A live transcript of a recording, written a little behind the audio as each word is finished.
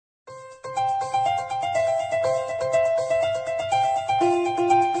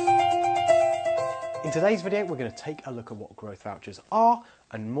In today's video, we're going to take a look at what growth vouchers are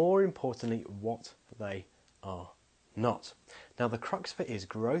and, more importantly, what they are not. Now, the crux of it is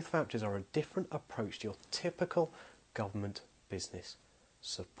growth vouchers are a different approach to your typical government business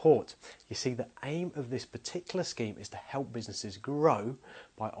support. You see, the aim of this particular scheme is to help businesses grow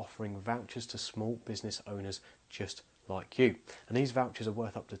by offering vouchers to small business owners just like you. And these vouchers are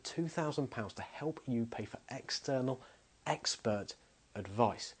worth up to £2,000 to help you pay for external expert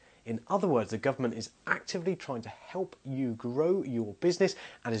advice. In other words, the government is actively trying to help you grow your business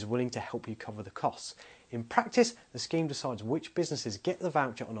and is willing to help you cover the costs. In practice, the scheme decides which businesses get the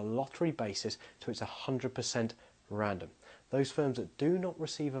voucher on a lottery basis, so it's 100% random. Those firms that do not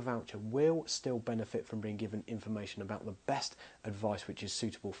receive a voucher will still benefit from being given information about the best advice which is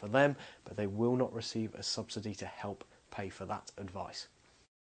suitable for them, but they will not receive a subsidy to help pay for that advice.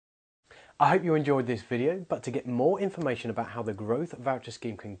 I hope you enjoyed this video, but to get more information about how the growth voucher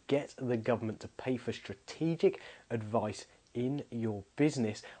scheme can get the government to pay for strategic advice in your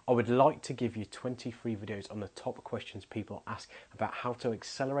business, I would like to give you 20 free videos on the top questions people ask about how to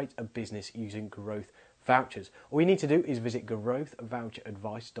accelerate a business using growth vouchers. All you need to do is visit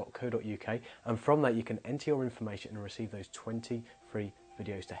growthvoucheradvice.co.uk, and from that you can enter your information and receive those 20 free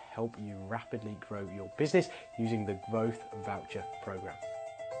videos to help you rapidly grow your business using the growth voucher program.